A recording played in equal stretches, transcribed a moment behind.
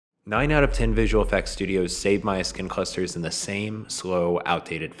9 out of 10 visual effects studios save Maya SkinClusters in the same slow,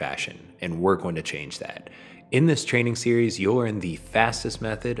 outdated fashion, and we're going to change that. In this training series, you'll learn the fastest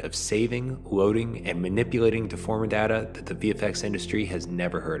method of saving, loading, and manipulating deformer data that the VFX industry has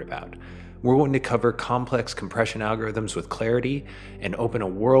never heard about. We're going to cover complex compression algorithms with clarity and open a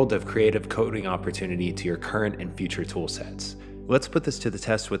world of creative coding opportunity to your current and future toolsets. Let's put this to the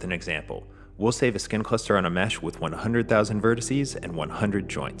test with an example. We'll save a skin cluster on a mesh with 100,000 vertices and 100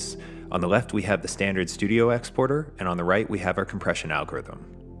 joints. On the left, we have the standard studio exporter, and on the right, we have our compression algorithm.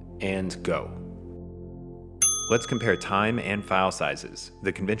 And go. Let's compare time and file sizes.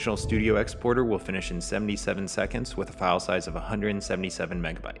 The conventional studio exporter will finish in 77 seconds with a file size of 177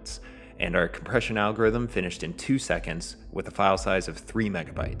 megabytes. And our compression algorithm finished in 2 seconds with a file size of 3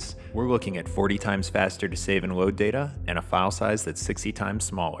 megabytes. We're looking at 40 times faster to save and load data and a file size that's 60 times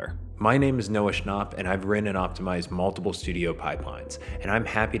smaller. My name is Schnapp, and I've written and optimized multiple studio pipelines, and I'm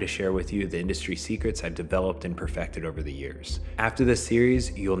happy to share with you the industry secrets I've developed and perfected over the years. After this series,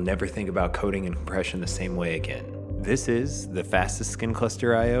 you'll never think about coding and compression the same way again. This is the fastest skin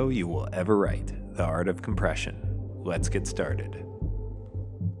cluster I/O you will ever write, the art of compression. Let's get started.